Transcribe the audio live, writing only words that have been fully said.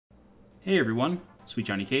Hey everyone,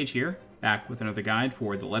 SweetJohnnyCage here, back with another guide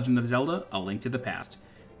for The Legend of Zelda: A Link to the Past.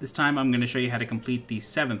 This time I'm going to show you how to complete the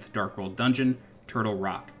 7th Dark World dungeon, Turtle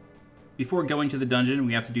Rock. Before going to the dungeon,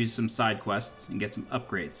 we have to do some side quests and get some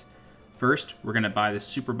upgrades. First, we're going to buy the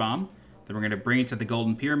Super Bomb, then we're going to bring it to the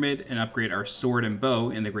Golden Pyramid and upgrade our sword and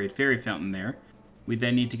bow in the Great Fairy Fountain there. We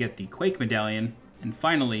then need to get the Quake Medallion, and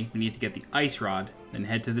finally, we need to get the Ice Rod, then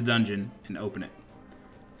head to the dungeon and open it.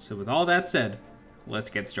 So with all that said,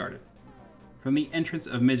 let's get started. From the entrance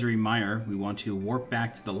of Misery Mire, we want to warp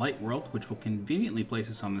back to the Light World, which will conveniently place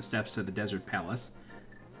us on the steps to the Desert Palace.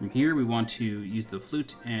 From here, we want to use the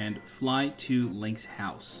flute and fly to Link's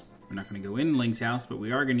house. We're not going to go in Link's house, but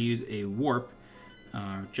we are going to use a warp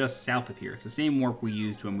just south of here. It's the same warp we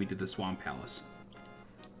used when we did the Swamp Palace.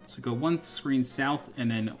 So go one screen south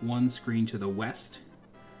and then one screen to the west.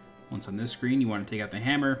 Once on this screen, you want to take out the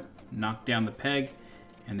hammer, knock down the peg,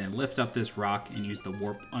 and then lift up this rock and use the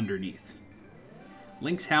warp underneath.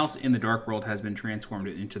 Link's house in the Dark World has been transformed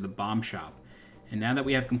into the Bomb Shop, and now that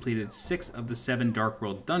we have completed 6 of the 7 Dark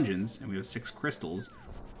World dungeons, and we have 6 crystals,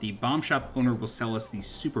 the Bomb Shop owner will sell us the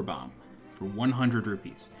Super Bomb for 100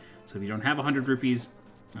 rupees. So if you don't have 100 rupees,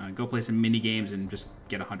 go play some mini games and just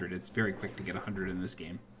get 100. It's very quick to get 100 in this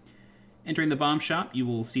game. Entering the Bomb Shop, you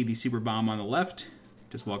will see the Super Bomb on the left.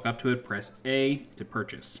 Just walk up to it, press A to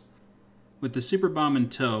purchase. With the Super Bomb in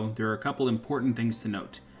tow, there are a couple important things to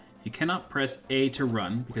note. You cannot press A to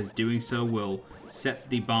run, because doing so will set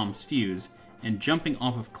the bomb's fuse, and jumping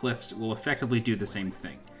off of cliffs will effectively do the same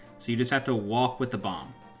thing. So you just have to walk with the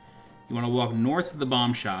bomb. You want to walk north of the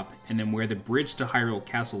Bomb Shop, and then where the bridge to Hyrule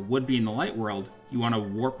Castle would be in the Light World, you want to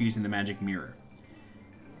warp using the magic mirror.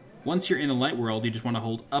 Once you're in the Light World, you just want to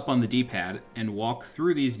hold up on the D-pad and walk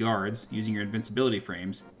through these guards using your invincibility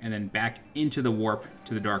frames, and then back into the warp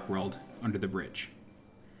to the Dark World under the bridge.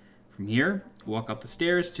 From here, walk up the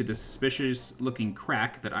stairs to the suspicious-looking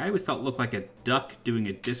crack that I always thought looked like a duck doing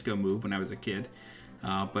a disco move when I was a kid.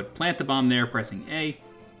 But plant the bomb there, pressing A.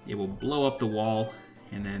 It will blow up the wall,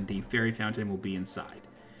 and then the fairy fountain will be inside.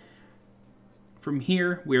 From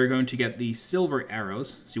here, we are going to get the silver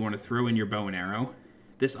arrows, so you want to throw in your bow and arrow.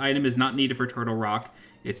 This item is not needed for Turtle Rock.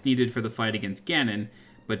 It's needed for the fight against Ganon,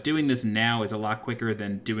 but doing this now is a lot quicker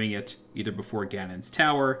than doing it either before Ganon's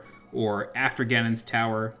Tower or after Ganon's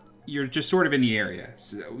Tower. You're just sort of in the area,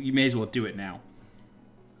 so you may as well do it now.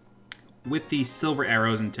 With the silver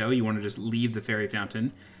arrows in tow, you want to just leave the fairy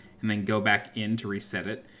fountain and then go back in to reset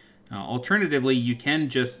it. Alternatively, you can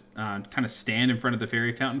just kind of stand in front of the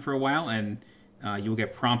fairy fountain for a while and you'll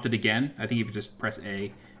get prompted again. I think if you just press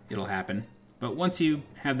A, it'll happen. But once you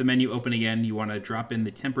have the menu open again, you want to drop in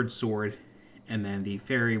the tempered sword, and then the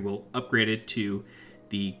fairy will upgrade it to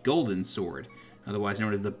the golden sword, otherwise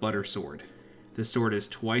known as the butter sword. This sword is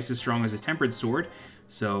twice as strong as a tempered sword,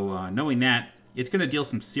 so knowing that, it's going to deal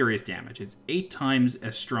some serious damage. It's 8 times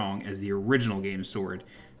as strong as the original game sword,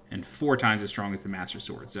 and 4 times as strong as the Master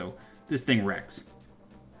Sword, so this thing wrecks.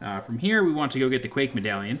 From here, we want to go get the Quake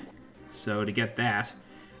Medallion. So to get that,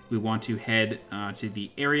 we want to head to the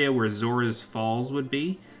area where Zora's Falls would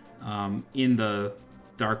be in the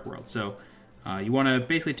Dark World. So you want to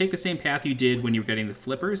basically take the same path you did when you were getting the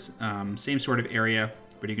flippers, same sort of area,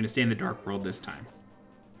 but you're going to stay in the Dark World this time.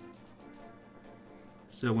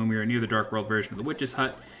 So when we were near the Dark World version of the Witch's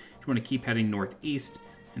Hut, you want to keep heading northeast,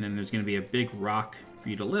 and then there's going to be a big rock for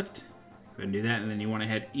you to lift. Go ahead and do that, and then you want to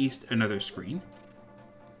head east another screen.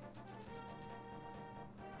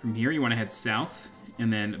 From here, you want to head south,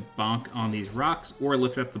 and then bonk on these rocks, or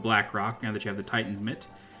lift up the black rock now that you have the Titan's Mitt,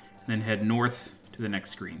 and then head north to the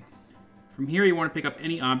next screen. From here, you want to pick up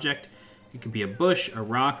any object. It could be a bush, a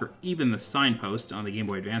rock, or even the signpost on the Game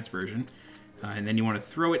Boy Advance version. And then you want to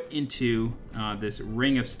throw it into this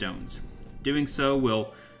ring of stones. Doing so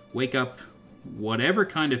will wake up whatever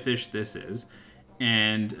kind of fish this is,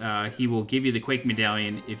 and he will give you the Quake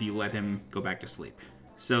Medallion if you let him go back to sleep.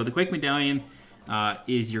 So the Quake Medallion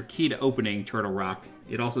is your key to opening Turtle Rock.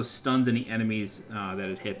 It also stuns any enemies that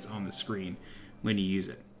it hits on the screen when you use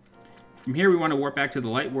it. From here, we want to warp back to the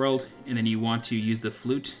Light World, and then you want to use the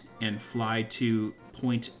flute and fly to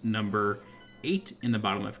point number 8 in the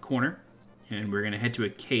bottom left corner. And we're going to head to a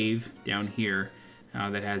cave down here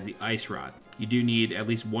that has the Ice Rod. You do need at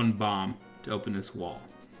least 1 bomb to open this wall.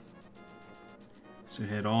 So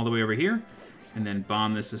head all the way over here, and then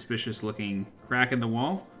bomb this suspicious-looking crack in the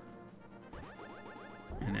wall.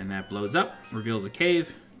 And then that blows up, reveals a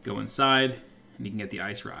cave, go inside, and you can get the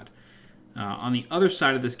Ice Rod. On the other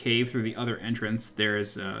side of this cave, through the other entrance,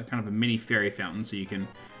 there's kind of a mini fairy fountain, so you can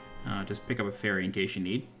just pick up a fairy in case you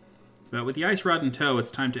need. But with the Ice Rod in tow,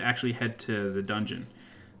 it's time to actually head to the dungeon.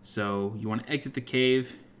 So you want to exit the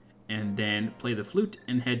cave and then play the flute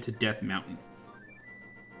and head to Death Mountain.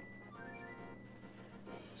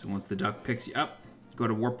 So once the duck picks you up, go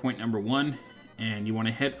to warp point number 1, and you want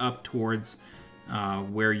to head up towards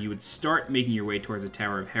where you would start making your way towards the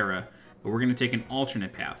Tower of Hera, but we're going to take an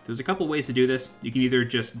alternate path. There's a couple ways to do this. You can either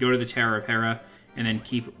just go to the Tower of Hera and then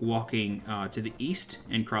keep walking to the east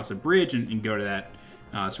and cross a bridge and go to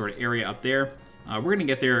that sort of area up there. We're going to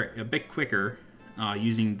get there a bit quicker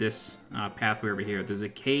using this pathway over here. There's a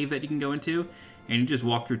cave that you can go into, and you just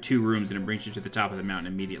walk through 2 rooms and it brings you to the top of the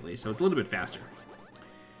mountain immediately, so it's a little bit faster.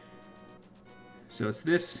 So it's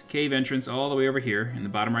this cave entrance all the way over here in the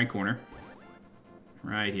bottom right corner.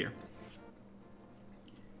 Right here.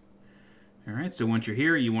 Alright, so once you're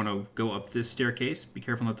here, you want to go up this staircase. Be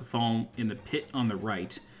careful not to fall in the pit on the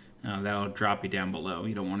right. That'll drop you down below.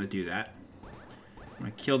 You don't want to do that. I'm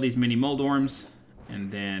going to kill these mini Moldorms,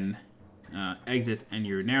 and then exit, and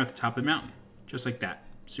you're now at the top of the mountain. Just like that.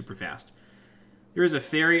 Super fast. There is a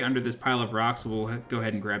fairy under this pile of rocks, so we'll go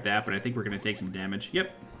ahead and grab that, but I think we're going to take some damage.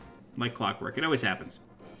 Yep. Like clockwork. It always happens.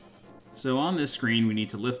 So on this screen, we need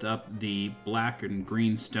to lift up the black and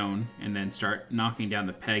green stone and then start knocking down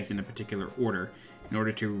the pegs in a particular order in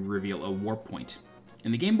order to reveal a warp point.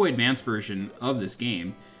 In the Game Boy Advance version of this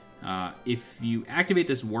game, if you activate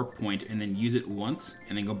this warp point and then use it once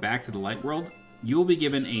and then go back to the light world, you will be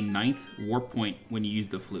given a 9th warp point when you use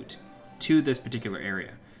the flute to this particular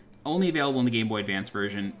area. Only available in the Game Boy Advance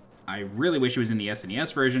version. I really wish it was in the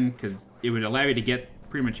SNES version because it would allow you to get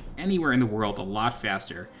pretty much anywhere in the world a lot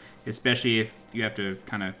faster, especially if you have to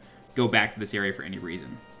kind of go back to this area for any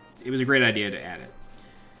reason. It was a great idea to add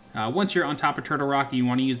it. Once you're on top of Turtle Rock, you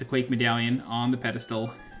want to use the Quake Medallion on the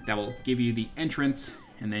pedestal. That will give you the entrance,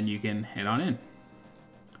 and then you can head on in.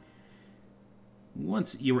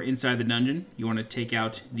 Once you are inside the dungeon, you want to take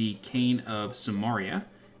out the Cane of Samaria,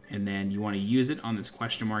 and then you want to use it on this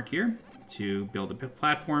question mark here to build a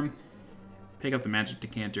platform, pick up the magic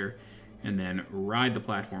decanter, and then ride the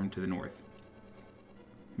platform to the north.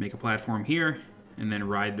 Make a platform here, and then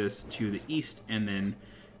ride this to the east and then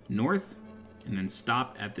north, and then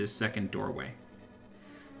stop at this second doorway.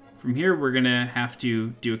 From here, we're going to have to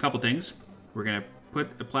do a couple things. We're going to put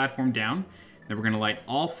a platform down, then we're going to light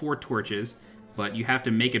all 4 torches, but you have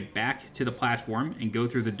to make it back to the platform and go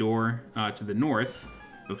through the door to the north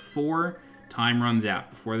before time runs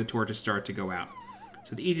out, before the torches start to go out.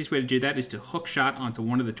 So the easiest way to do that is to hook shot onto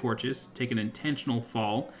one of the torches, take an intentional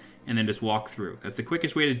fall, and then just walk through. That's the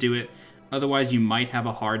quickest way to do it. Otherwise, you might have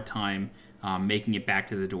a hard time making it back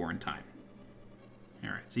to the door in time.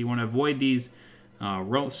 Alright, so you want to avoid these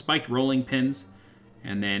spiked rolling pins,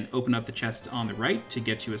 and then open up the chest on the right to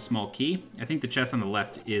get you a small key. I think the chest on the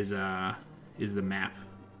left is the map.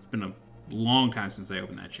 It's been a long time since I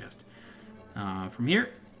opened that chest. From here,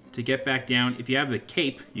 to get back down, if you have the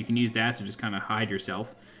cape, you can use that to just kind of hide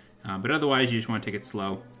yourself. But otherwise, you just want to take it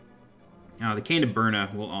slow. The Cane of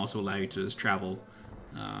Berna will also allow you to just travel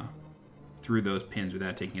through those pins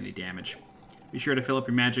without taking any damage. Be sure to fill up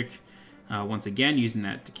your magic once again using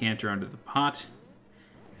that decanter under the pot,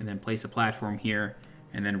 and then place a platform here,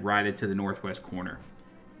 and then ride it to the northwest corner.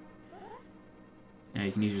 Now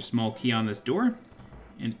you can use your small key on this door,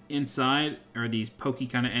 and inside are these pokey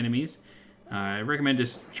kind of enemies. I recommend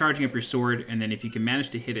just charging up your sword, and then if you can manage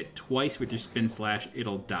to hit it twice with your spin slash,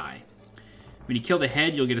 it'll die. When you kill the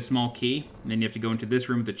head, you'll get a small key, and then you have to go into this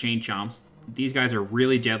room with the chain chomps. These guys are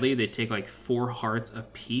really deadly. They take like 4 hearts a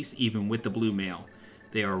piece, even with the blue mail.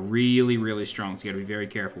 They are really, really strong, so you gotta be very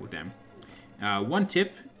careful with them. One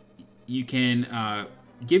tip, you can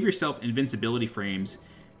give yourself invincibility frames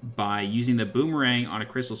by using the boomerang on a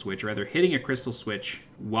crystal switch, or rather hitting a crystal switch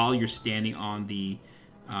while you're standing on the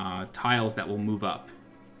tiles that will move up.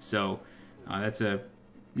 So that's a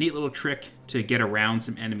neat little trick to get around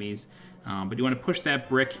some enemies. But you want to push that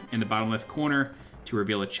brick in the bottom left corner to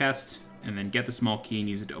reveal a chest, and then get the small key and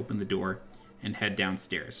use it to open the door and head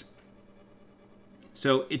downstairs.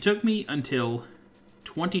 So it took me until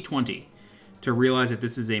 2020 to realize that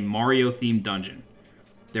this is a Mario-themed dungeon.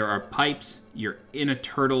 There are pipes, you're in a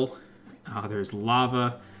turtle, there's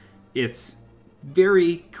lava. It's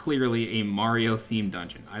very clearly a Mario-themed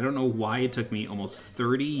dungeon. I don't know why it took me almost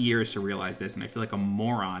 30 years to realize this, and I feel like a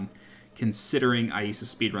moron considering I used to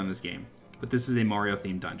speedrun this game. But this is a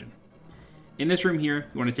Mario-themed dungeon. In this room here,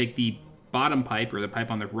 you want to take the bottom pipe, or the pipe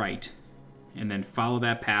on the right, and then follow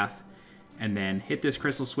that path, and then hit this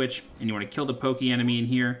crystal switch, and you want to kill the pokey enemy in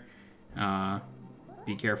here.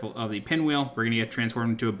 Be careful of the pinwheel. We're going to get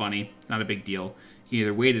transformed into a bunny. It's not a big deal. You can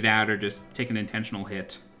either wait it out or just take an intentional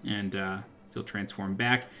hit, and you'll transform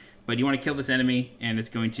back. But you want to kill this enemy, and it's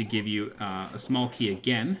going to give you a small key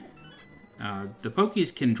again The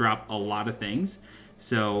Pokies can drop a lot of things,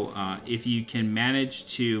 so if you can manage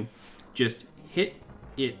to just hit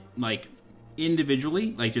it like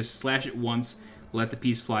individually, like just slash it once, let the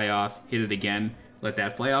piece fly off, hit it again, let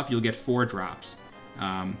that fly off, you'll get 4 drops.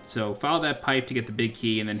 So follow that pipe to get the big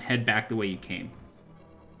key and then head back the way you came.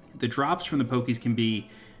 The drops from the Pokies can be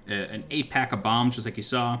an 8-pack of bombs, just like you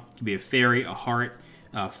saw. It can be a fairy, a heart,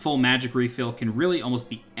 full magic refill, can really almost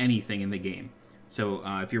be anything in the game. So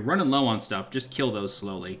if you're running low on stuff, just kill those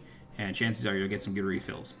slowly, and chances are you'll get some good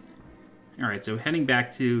refills. Alright, so heading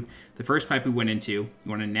back to the first pipe we went into, you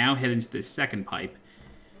want to now head into the second pipe.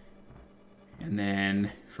 And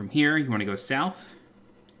then from here, you want to go south.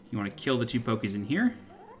 You want to kill the 2 Pokies in here.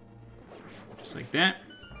 Just like that.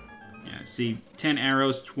 Yeah, see, 10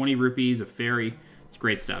 arrows, 20 rupees, a fairy. It's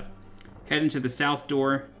great stuff. Head into the south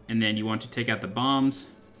door, and then you want to take out the bombs,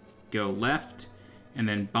 go left, and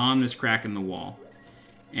then bomb this crack in the wall.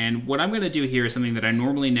 And what I'm going to do here is something that I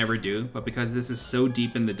normally never do, but because this is so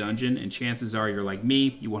deep in the dungeon, and chances are you're like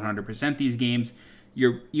me, you 100% these games,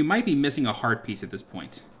 you might be missing a heart piece at this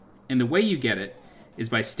point. And the way you get it is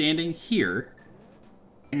by standing here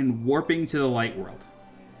and warping to the light world.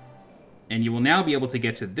 And you will now be able to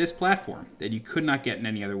get to this platform that you could not get in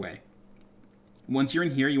any other way. Once you're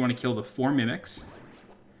in here, you want to kill the 4 mimics.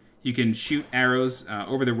 You can shoot arrows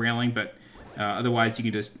over the railing, but otherwise you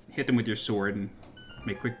can just hit them with your sword and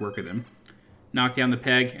make quick work of them. Knock down the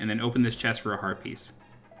peg, and then open this chest for a heart piece.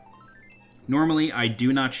 Normally, I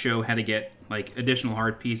do not show how to get like additional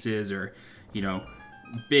heart pieces or, you know,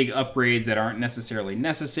 big upgrades that aren't necessarily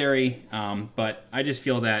necessary, but I just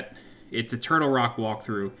feel that it's a Turtle Rock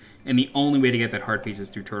walkthrough, and the only way to get that heart piece is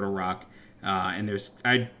through Turtle Rock. And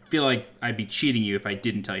I feel like I'd be cheating you if I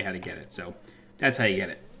didn't tell you how to get it, so that's how you get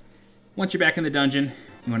it. Once you're back in the dungeon,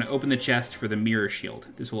 you want to open the chest for the mirror shield.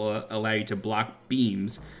 This will allow you to block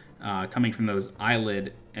beams coming from those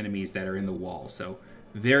eyelid enemies that are in the wall, so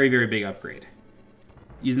very, very big upgrade.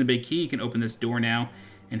 Using the big key, you can open this door now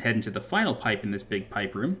and head into the final pipe in this big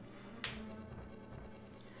pipe room.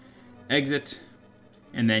 Exit,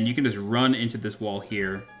 and then you can just run into this wall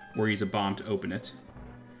here or use a bomb to open it.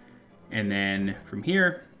 And then from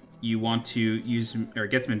here, you want to use or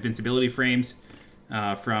get some invincibility frames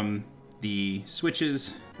from the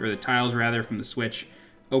switches, or the tiles rather, from the switch.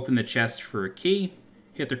 Open the chest for a key,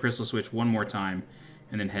 hit the crystal switch one more time,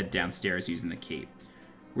 and then head downstairs using the key.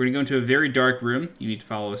 We're going to go into a very dark room. You need to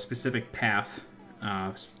follow a specific path,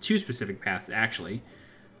 2 specific paths actually.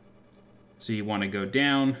 So you want to go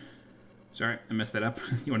down, sorry, I messed that up.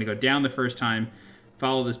 You want to go down the first time,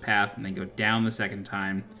 follow this path, and then go down the second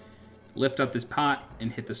time. Lift up this pot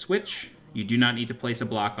and hit the switch. You do not need to place a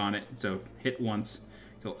block on it, so hit once.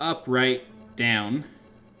 Go up, right, down,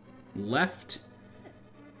 left,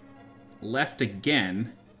 left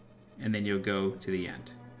again, and then you'll go to the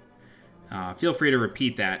end. Feel free to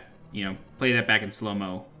repeat that, you know, play that back in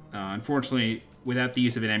slow-mo. Unfortunately, without the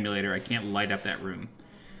use of an emulator, I can't light up that room.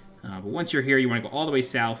 But once you're here, you want to go all the way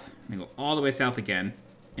south, and then go all the way south again,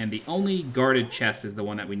 and the only guarded chest is the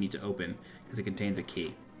one that we need to open, because it contains a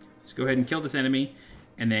key. So go ahead and kill this enemy,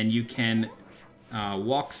 and then you can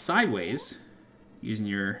walk sideways using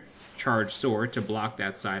your charged sword to block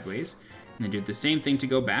that sideways, and then do the same thing to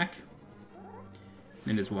go back.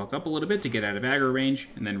 Then just walk up a little bit to get out of aggro range,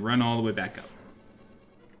 and then run all the way back up.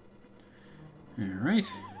 Alright.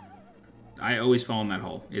 I always fall in that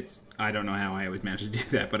hole. I don't know how I always manage to do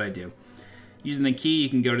that, but I do. Using the key, you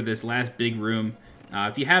can go to this last big room.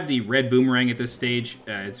 If you have the red boomerang at this stage,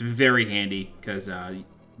 it's very handy, because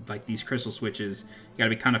like these crystal switches, you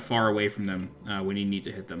gotta be kind of far away from them when you need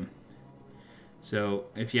to hit them. So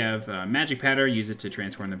if you have magic powder, use it to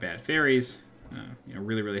transform the bad fairies. You know,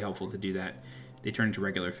 really, really helpful to do that. They turn into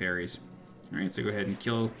regular fairies. Alright, so go ahead and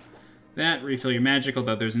kill that, refill your magic,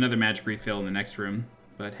 although there's another magic refill in the next room.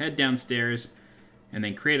 But head downstairs, and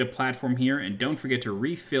then create a platform here, and don't forget to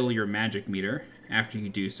refill your magic meter after you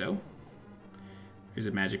do so. There's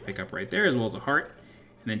a magic pickup right there, as well as a heart.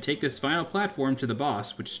 And then take this final platform to the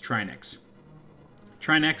boss, which is Trinex.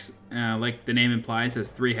 Trinex, like the name implies, has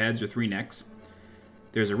 3 heads or 3 necks.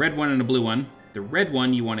 There's a red one and a blue one. The red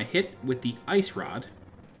one you want to hit with the ice rod,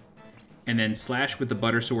 and then slash with the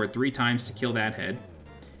butter sword 3 times to kill that head.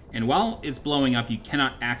 And while it's blowing up, you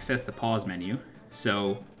cannot access the pause menu.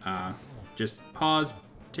 So just pause,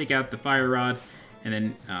 take out the fire rod, and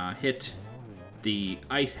then hit the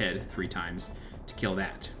ice head 3 times to kill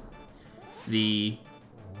that. The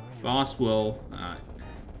boss will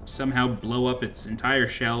somehow blow up its entire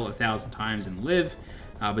shell 1,000 times and live,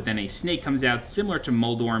 but then a snake comes out similar to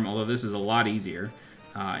Moldorm, although this is a lot easier,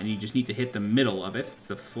 and you just need to hit the middle of it. It's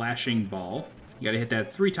the flashing ball, You gotta hit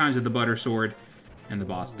that 3 times with the butter sword, and the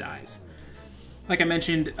boss dies. Like I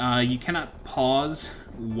mentioned, you cannot pause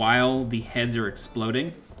while the heads are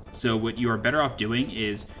exploding. So what you are better off doing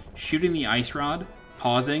is shooting the ice rod,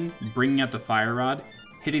 pausing, bringing out the fire rod,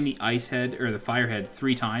 hitting the ice head or the fire head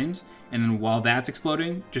 3 times, and then while that's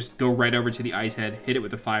exploding, just go right over to the ice head, hit it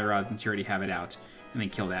with the fire rod since you already have it out, and then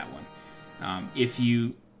kill that one. If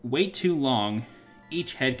you wait too long,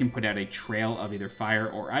 each head can put out a trail of either fire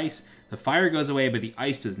or ice. The fire goes away, but the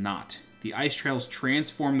ice does not. The ice trails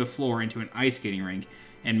transform the floor into an ice skating rink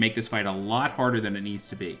and make this fight a lot harder than it needs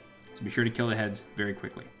to be. So be sure to kill the heads very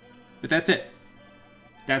quickly. But that's it.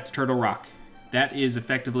 That's Turtle Rock. That is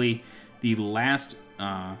effectively the last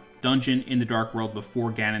dungeon in the Dark World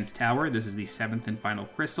before Ganon's Tower. This is the 7th and final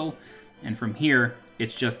crystal, and from here,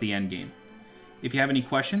 it's just the end game. If you have any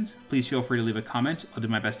questions, please feel free to leave a comment. I'll do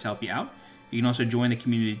my best to help you out. You can also join the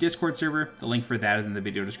community Discord server. The link for that is in the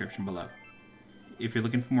video description below. If you're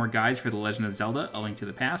looking for more guides for The Legend of Zelda, A Link to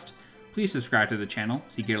the Past, please subscribe to the channel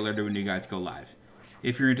so you get alerted when new guides go live.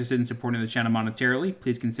 If you're interested in supporting the channel monetarily,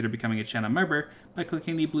 please consider becoming a channel member by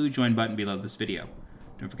clicking the blue join button below this video.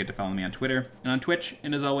 Don't forget to follow me on Twitter and on Twitch,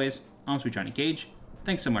 and as always, I'm SweetJohnnyCage.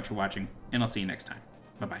 Thanks so much for watching, and I'll see you next time.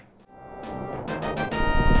 Bye-bye.